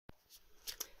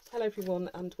Hello everyone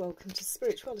and welcome to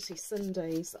Spirituality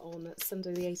Sundays on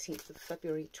Sunday the 18th of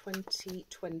February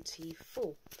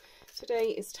 2024. Today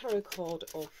is Tarot card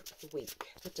of the week.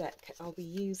 The deck I'll be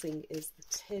using is the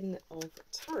Tin of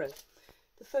Tarot.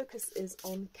 The focus is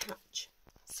on catch,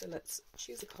 so let's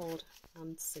choose a card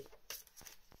and see.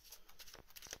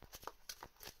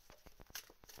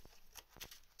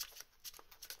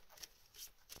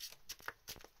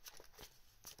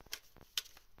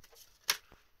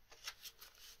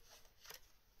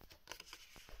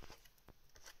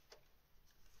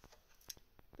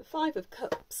 The Five of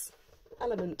Cups,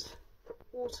 element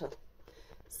water.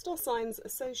 Star signs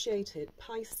associated: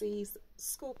 Pisces,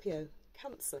 Scorpio,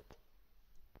 Cancer.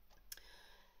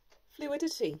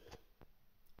 Fluidity.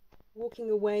 Walking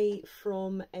away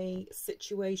from a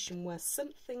situation where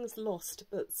something's lost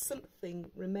but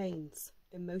something remains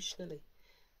emotionally.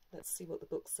 Let's see what the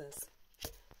book says.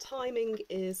 Timing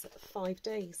is 5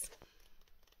 days.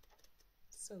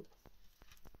 So,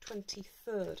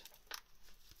 23rd.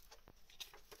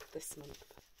 This month.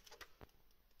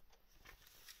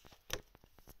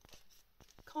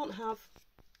 Can't have,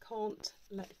 can't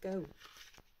let go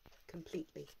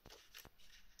completely.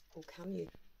 Or can you?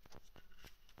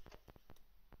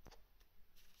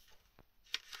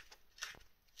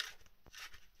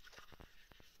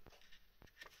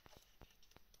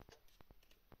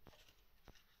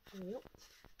 Yep.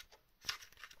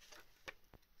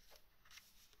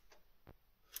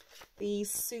 The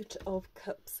Suit of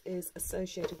Cups is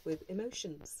associated with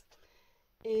emotions.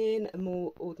 In a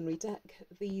more ordinary deck,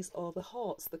 these are the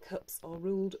hearts. The cups are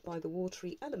ruled by the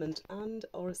watery element and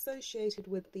are associated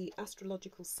with the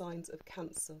astrological signs of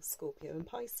Cancer, Scorpio and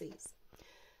Pisces.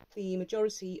 The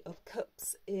majority of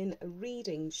cups in a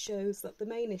reading shows that the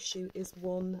main issue is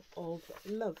one of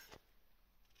love.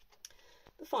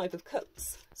 The Five of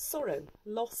Cups, sorrow,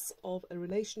 loss of a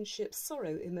relationship,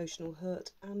 sorrow, emotional hurt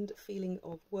and feeling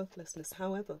of worthlessness.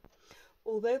 However,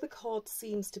 although the card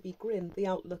seems to be grim, the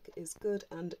outlook is good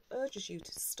and urges you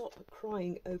to stop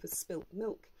crying over spilt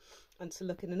milk and to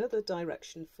look in another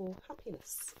direction for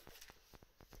happiness.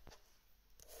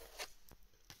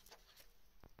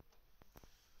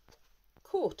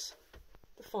 Caught,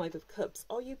 the Five of Cups.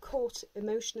 Are you caught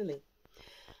emotionally?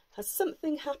 Has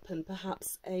something happened,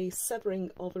 perhaps a severing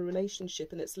of a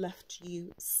relationship, and it's left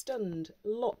you stunned,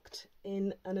 locked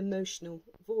in an emotional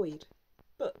void?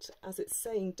 But, as it's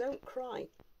saying, don't cry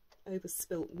over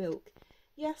spilt milk.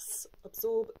 Yes,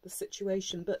 absorb the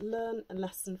situation, but learn a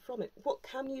lesson from it. What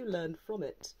can you learn from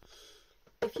it?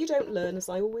 If you don't learn, as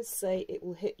I always say, it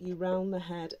will hit you round the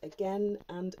head again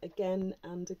and again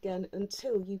and again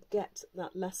until you get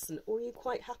that lesson. Or are you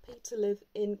quite happy to live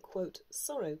in, quote,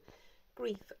 sorrow,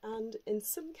 grief and, in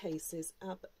some cases,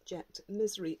 abject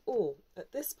misery? Or,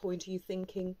 at this point, are you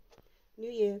thinking, new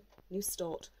year, new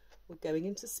start, we're going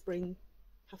into spring,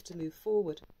 have to move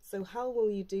forward? So how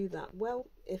will you do that? Well,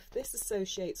 if this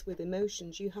associates with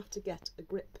emotions, you have to get a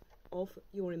grip of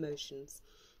your emotions.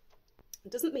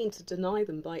 It doesn't mean to deny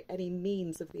them by any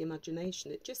means of the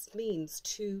imagination. It just means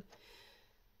to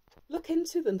look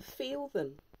into them, feel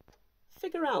them.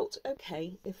 Figure out,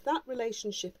 okay, if that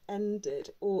relationship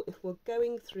ended, or if we're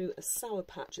going through a sour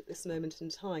patch at this moment in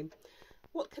time,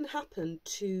 what can happen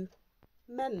to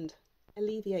mend,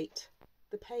 alleviate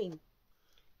the pain?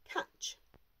 Catch.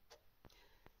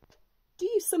 Do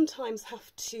you sometimes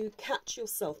have to catch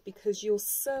yourself because you're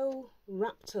so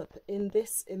wrapped up in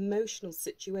this emotional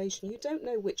situation you don't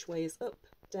know which way is up,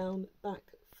 down,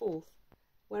 back, forth,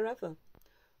 wherever?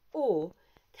 Or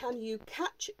can you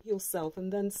catch yourself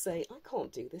and then say, I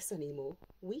can't do this anymore.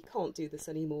 We can't do this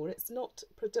anymore. It's not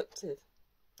productive.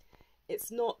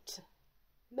 It's not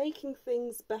making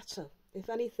things better. If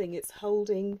anything, it's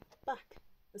holding back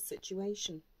the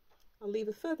situation. I'll leave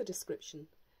a further description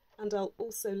and I'll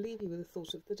also leave you with a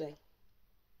thought of the day.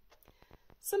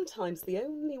 Sometimes the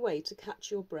only way to catch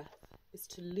your breath is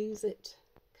to lose it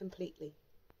completely.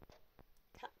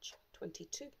 Catch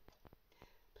 22.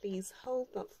 Please hold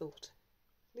that thought.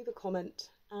 Leave a comment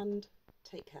and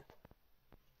take care.